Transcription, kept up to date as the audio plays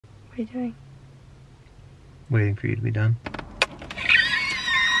What are you doing? Waiting for you to be done.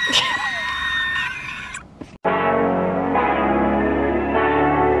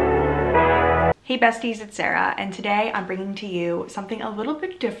 Hey besties, it's Sarah, and today I'm bringing to you something a little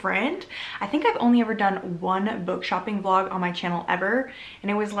bit different. I think I've only ever done one book shopping vlog on my channel ever,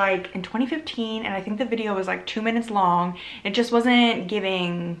 and it was like in 2015, and I think the video was like 2 minutes long. It just wasn't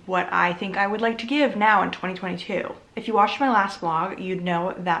giving what I think I would like to give now in 2022. If you watched my last vlog, you'd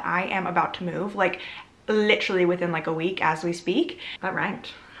know that I am about to move, like literally within like a week as we speak. That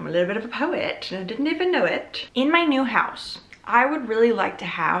rhymed. I'm a little bit of a poet, and I didn't even know it. In my new house, I would really like to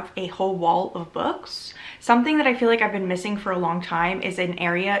have a whole wall of books. Something that I feel like I've been missing for a long time is an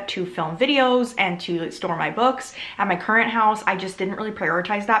area to film videos and to store my books. At my current house, I just didn't really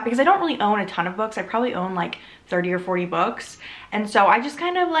prioritize that because I don't really own a ton of books. I probably own like 30 or 40 books. And so I just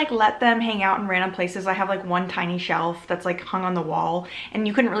kind of like let them hang out in random places. I have like one tiny shelf that's like hung on the wall and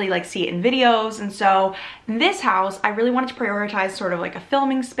you couldn't really like see it in videos. And so in this house, I really wanted to prioritize sort of like a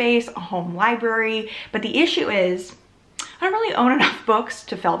filming space, a home library. But the issue is, I don't really own enough books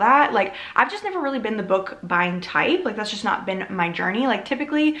to fill that. Like, I've just never really been the book buying type. Like, that's just not been my journey. Like,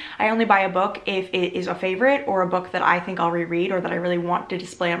 typically I only buy a book if it is a favorite or a book that I think I'll reread or that I really want to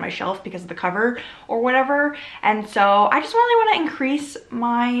display on my shelf because of the cover or whatever. And so I just really want to increase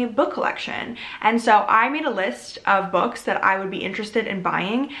my book collection. And so I made a list of books that I would be interested in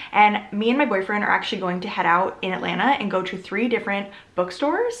buying, and me and my boyfriend are actually going to head out in Atlanta and go to 3 different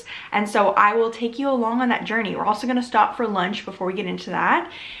bookstores. And so I will take you along on that journey. We're also going to stop for lunch before we get into that.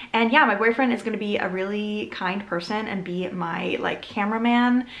 And yeah, my boyfriend is going to be a really kind person and be my like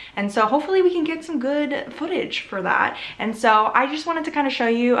cameraman, and so hopefully we can get some good footage for that. And so I just wanted to kind of show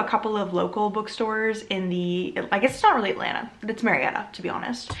you a couple of local bookstores in the, I guess it's not really Atlanta, but it's Marietta, to be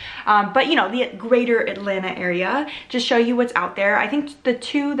honest, but you know, the greater Atlanta area, just show you what's out there. I think the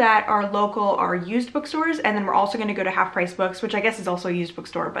 2 that are local are used bookstores, and then we're also going to go to Half Price Books, which I guess is also a used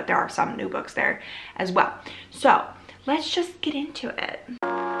bookstore, but there are some new books there as well. So let's just get into it.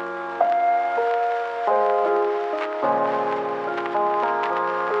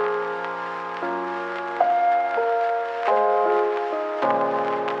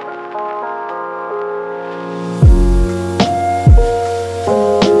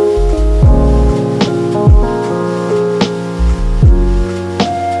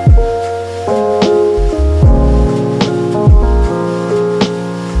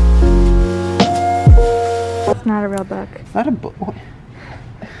 It's not a real book. Not a book.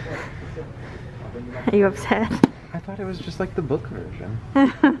 Are you upset? I thought it was just like the book version.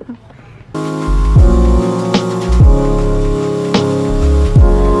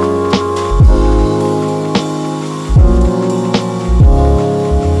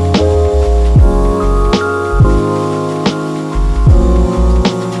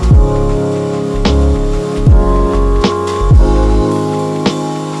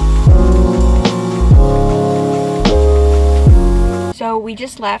 So we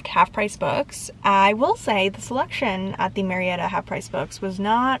just left Half Price Books. I will say the selection at the Marietta Half Price Books was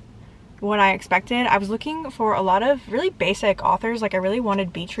not what I expected. I was looking for a lot of really basic authors. Like, I really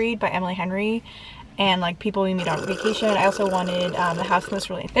wanted Beach Read by Emily Henry and like People We Meet on Vacation. I also wanted The House Most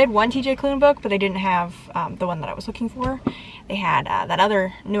Really. They had one TJ Klune book, but they didn't have the one that I was looking for. They had that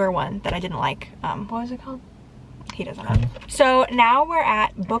other newer one that I didn't like. What was it called? He doesn't know. So now we're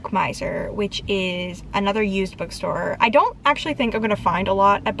at Bookmiser, which is another used bookstore. I don't actually think I'm gonna find a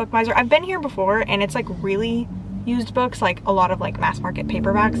lot at Bookmiser. I've been here before and it's like really used books, like a lot of like mass market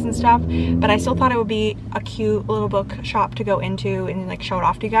paperbacks and stuff, but I still thought it would be a cute little book shop to go into and like show it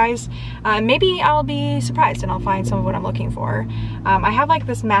off to you guys. Maybe I'll be surprised and I'll find some of what I'm looking for. I have like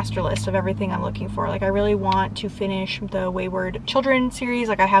this master list of everything I'm looking for. Like, I really want to finish the Wayward Children series.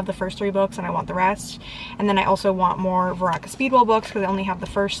 Like, I have the first 3 books and I want the rest, and then I also want more Veronica Speedwell books because I only have the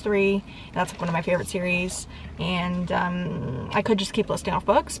first 3, and that's like one of my favorite series. And I could just keep listing off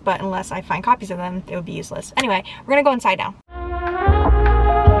books, but unless I find copies of them, it would be useless. Anyway, we're gonna go inside now.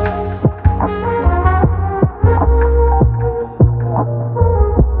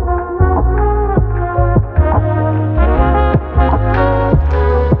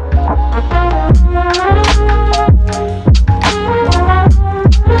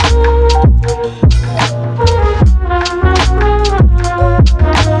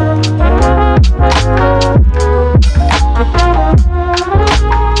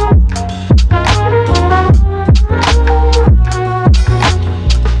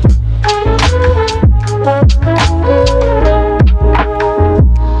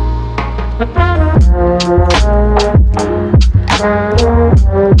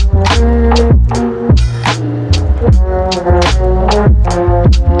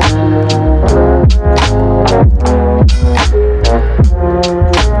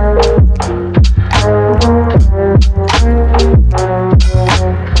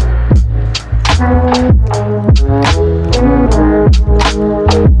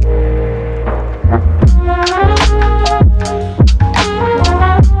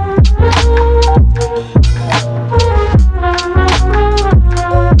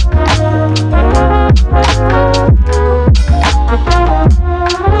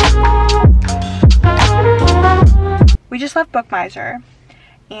 have Bookmiser,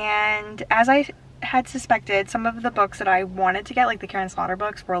 and as I had suspected, some of the books that I wanted to get, like the Karen Slaughter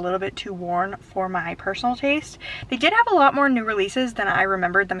books, were a little bit too worn for my personal taste. They did have a lot more new releases than I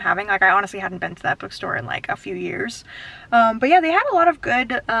remembered them having. Like, I honestly hadn't been to that bookstore in like a few years. But yeah, they had a lot of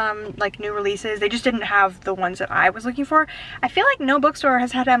good like new releases. They just didn't have the ones that I was looking for. I feel like no bookstore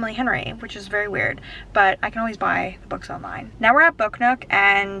has had Emily Henry, which is very weird, but I can always buy the books online. Now we're at Book Nook,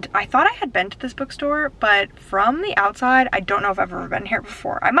 and I thought I had been to this bookstore, but from the outside, I don't know if I've ever been here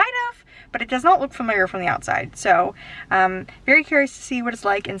before. I might have, but it does not look familiar from the outside. So very curious to see what it's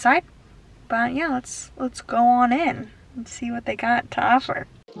like inside. But yeah, let's go on in and see what they got to offer.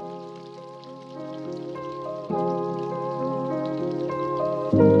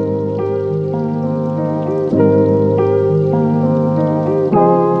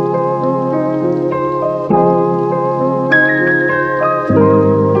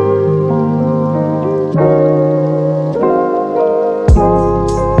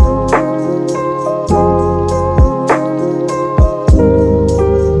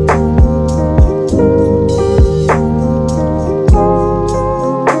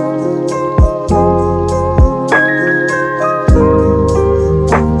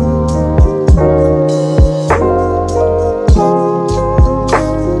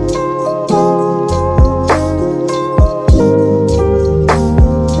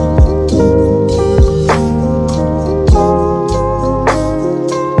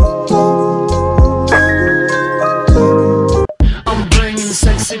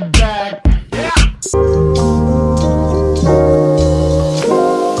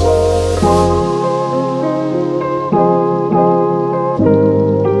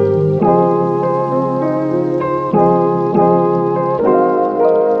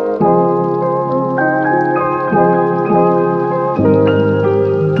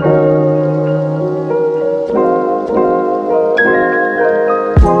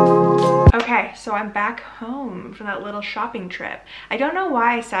 So I'm back home from that little shopping trip. I don't know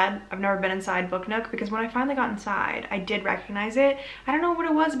why I said I've never been inside Book Nook, because when I finally got inside, I did recognize it. I don't know what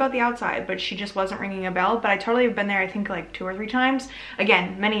it was about the outside, but she just wasn't ringing a bell. But I totally have been there, I think like 2 or 3 times.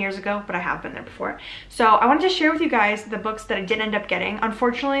 Again, many years ago, but I have been there before. So I wanted to share with you guys the books that I did end up getting.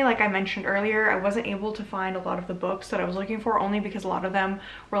 Unfortunately, like I mentioned earlier, I wasn't able to find a lot of the books that I was looking for, only because a lot of them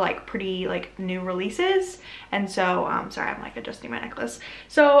were like pretty like new releases. And so, sorry, I'm like adjusting my necklace.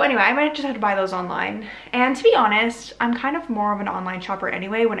 So anyway, I might just have to buy those online. And to be honest, I'm kind of more of an online shopper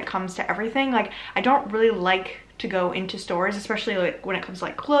anyway when it comes to everything. Like, I don't really like to go into stores, especially like when it comes to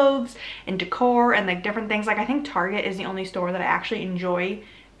like clothes and decor and like different things. Like, I think Target is the only store that I actually enjoy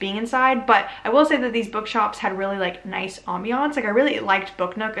being inside. But I will say that these bookshops had really like nice ambiance. Like, I really liked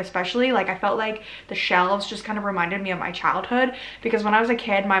Book Nook especially. Like, I felt like the shelves just kind of reminded me of my childhood, because when I was a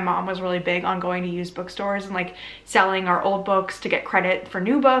kid, my mom was really big on going to used bookstores and like selling our old books to get credit for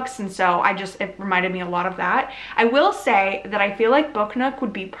new books, and so it reminded me a lot of that. I will say that I feel like Book Nook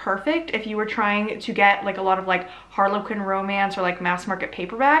would be perfect if you were trying to get like a lot of like Harlequin romance or like mass market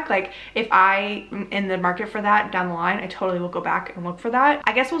paperback. Like, if I am in the market for that down the line, I totally will go back and look for that.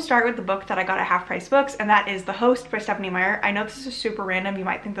 I guess we'll start with the book that I got at Half Price Books, and that is The Host by Stephenie Meyer. I know this is super random. You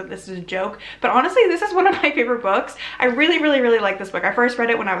might think that this is a joke, but honestly, this is one of my favorite books. I really like this book. I first read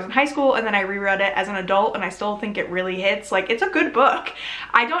it when I was in high school, and then I reread it as an adult, and I still think it really hits. Like, it's a good book.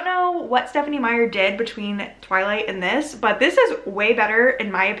 I don't know what Stephenie Meyer did between Twilight and this, but this is way better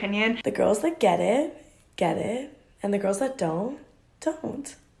in my opinion. The girls that get it, and the girls that don't.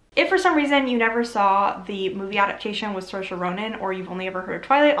 If for some reason you never saw the movie adaptation with Saoirse Ronan, or you've only ever heard of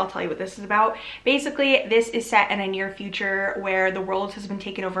Twilight, I'll tell you what this is about. Basically, this is set in a near future where the world has been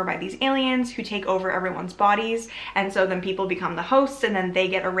taken over by these aliens who take over everyone's bodies, and so then people become the hosts, and then they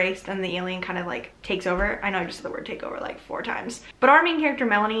get erased, and the alien kind of like takes over. I know I just said the word take over like 4 times. But our main character,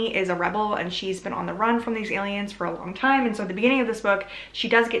 Melanie, is a rebel, and she's been on the run from these aliens for a long time, and so at the beginning of this book, she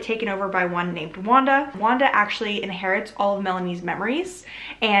does get taken over by one named Wanda. Wanda actually inherits all of Melanie's memories,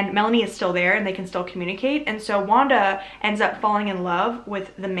 and Melanie is still there and they can still communicate, and so Wanda ends up falling in love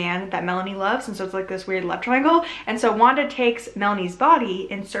with the man that Melanie loves, and so it's like this weird love triangle. And so Wanda takes Melanie's body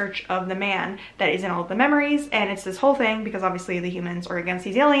in search of the man that is in all of the memories, and it's this whole thing because obviously the humans are against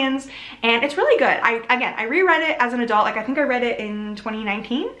these aliens, and it's really good. I reread it as an adult. Like, I think I read it in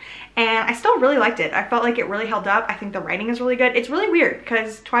 2019, and I still really liked it. I felt like it really held up. I think the writing is really good. It's really weird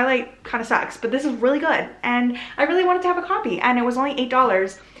because Twilight kind of sucks, but this is really good, and I really wanted to have a copy, and it was only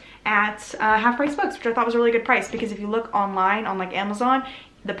 $8 at Half Price Books, which I thought was a really good price, because if you look online on like Amazon,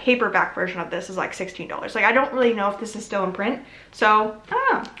 the paperback version of this is like $16. Like, I don't really know if this is still in print, so I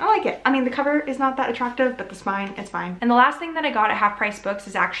don't know, I like it. I mean, the cover is not that attractive, but the spine, it's fine. And the last thing that I got at Half Price Books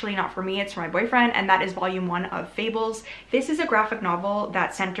is actually not for me, it's for my boyfriend, and that is volume 1 of Fables. This is a graphic novel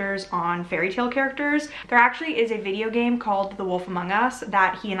that centers on fairy tale characters. There actually is a video game called The Wolf Among Us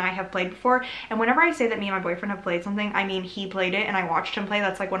that he and I have played before, and whenever I say that me and my boyfriend have played something, I mean he played it and I watched him play.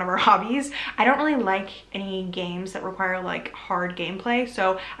 That's like one of our hobbies. I don't really like any games that require like hard gameplay,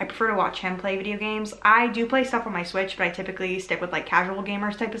 so I prefer to watch him play video games. I do play stuff on my Switch, but I typically stick with like casual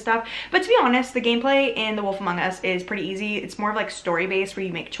gamers type of stuff. But to be honest, the gameplay in The Wolf Among Us is pretty easy. It's more of like story based where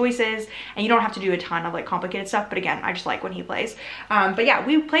you make choices and you don't have to do a ton of like complicated stuff. But again, I just like when he plays. But yeah,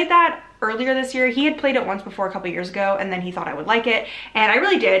 we played that earlier this year. He had played it once before a couple years ago, and then he thought I would like it, and I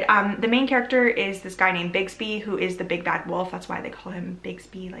really did. The main character is this guy named Bigsby, who is the big bad wolf. That's why they call him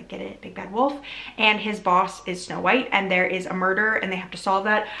Bigsby, like, get it, big bad wolf. And his boss is Snow White, and there is a murder and they have to solve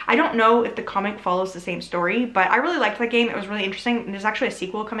that. I don't know if the comic follows the same story, but I really liked that game. It was really interesting, and there's actually a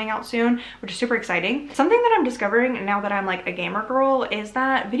sequel coming out soon, which is super exciting. Something that I'm discovering now that I'm like a gamer girl is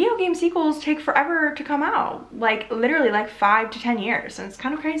that video game sequels take forever to come out, like literally like 5 to 10 years, and it's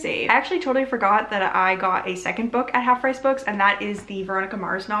kind of crazy. I actually totally forgot that I got a second book at Half Price Books, and that is the Veronica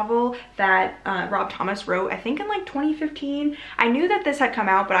Mars novel that Rob Thomas wrote, I think in like 2015. I knew that this had come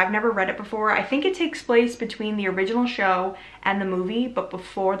out, but I've never read it before. I think it takes place between the original show and the movie, but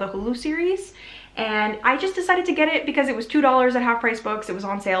before the Hulu series. And I just decided to get it because it was $2 at Half Price Books. It was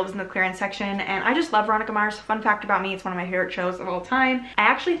on sale, it was in the clearance section, and I just love Veronica Mars. Fun fact about me, it's one of my favorite shows of all time. I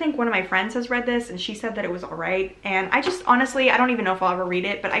actually think one of my friends has read this and she said that it was all right, and I just honestly, I don't even know if I'll ever read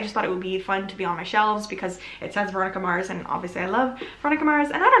it, but I just thought it would be fun to be on my shelves because it says Veronica Mars, and obviously I love Veronica Mars.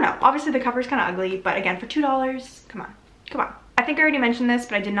 And I don't know, obviously the cover's kind of ugly, but again, for $2, come on, come on. I think I already mentioned this,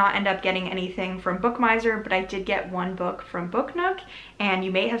 but I did not end up getting anything from Bookmiser, but I did get one book from Book Nook, and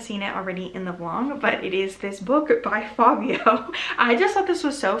you may have seen it already in the vlog, but it is this book by Fabio. I just thought this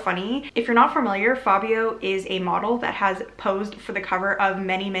was so funny. If you're not familiar, Fabio is a model that has posed for the cover of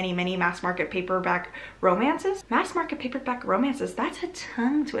many mass market paperback romances. Mass market paperback romances, that's a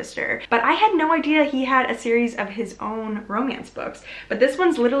tongue twister. But I had no idea he had a series of his own romance books, but this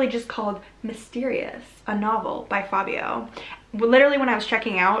one's literally just called Mysterious, a novel by Fabio. Literally when I was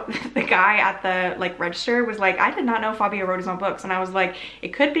checking out, the guy at the like register was like, I did not know Fabio wrote his own books, and I was like, it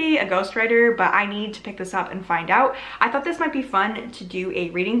could be a ghostwriter, but I need to pick this up and find out. I thought this might be fun to do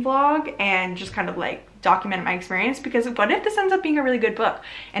a reading vlog and just kind of like document my experience, because what if this ends up being a really good book?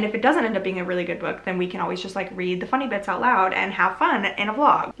 And if it doesn't end up being a really good book, then we can always just like read the funny bits out loud and have fun in a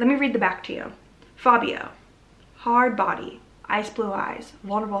vlog. Let me read the back to you. Fabio, hard body, ice blue eyes,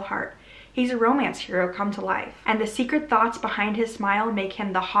 vulnerable heart. He's a romance hero come to life, and the secret thoughts behind his smile make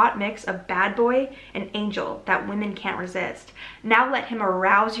him the hot mix of bad boy and angel that women can't resist. Now let him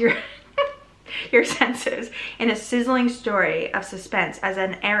arouse your your senses in a sizzling story of suspense as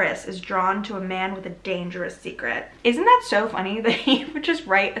an heiress is drawn to a man with a dangerous secret. Isn't that so funny that he would just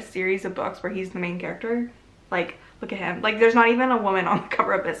write a series of books where he's the main character? Like, look at him. Like, there's not even a woman on the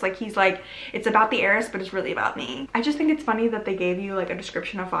cover of this. Like, he's like, it's about the heiress, but it's really about me. I just think it's funny that they gave you like a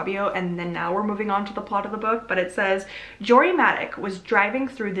description of Fabio, and then now we're moving on to the plot of the book. But it says, Jory Maddock was driving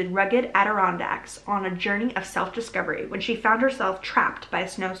through the rugged Adirondacks on a journey of self-discovery when she found herself trapped by a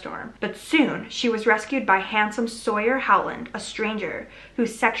snowstorm. But soon she was rescued by handsome Sawyer Howland, a stranger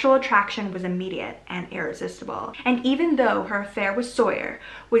whose sexual attraction was immediate and irresistible. And even though her affair with Sawyer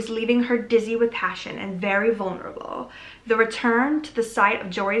was leaving her dizzy with passion and very vulnerable, the return to the site of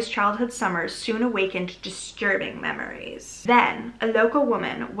Jory's childhood summers soon awakened disturbing memories. Then, a local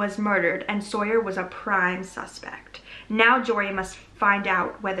woman was murdered and Sawyer was a prime suspect. Now Jory must find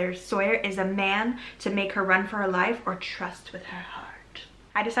out whether Sawyer is a man to make her run for her life or trust with her heart.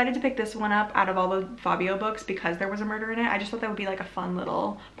 I decided to pick this one up out of all the Fabio books because there was a murder in it. I just thought that would be like a fun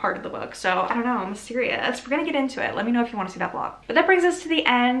little part of the book. So I don't know, I'm mysterious. We're gonna get into it. Let me know if you want to see that vlog. But that brings us to the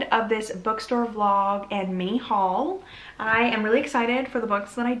end of this bookstore vlog and mini haul. I am really excited for the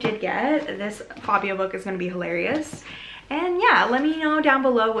books that I did get. This Fabio book is gonna be hilarious. And yeah, let me know down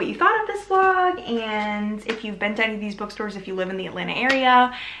below what you thought of this vlog and if you've been to any of these bookstores, if you live in the Atlanta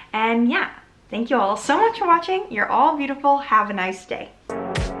area. And yeah, thank you all so much for watching. You're all beautiful. Have a nice day.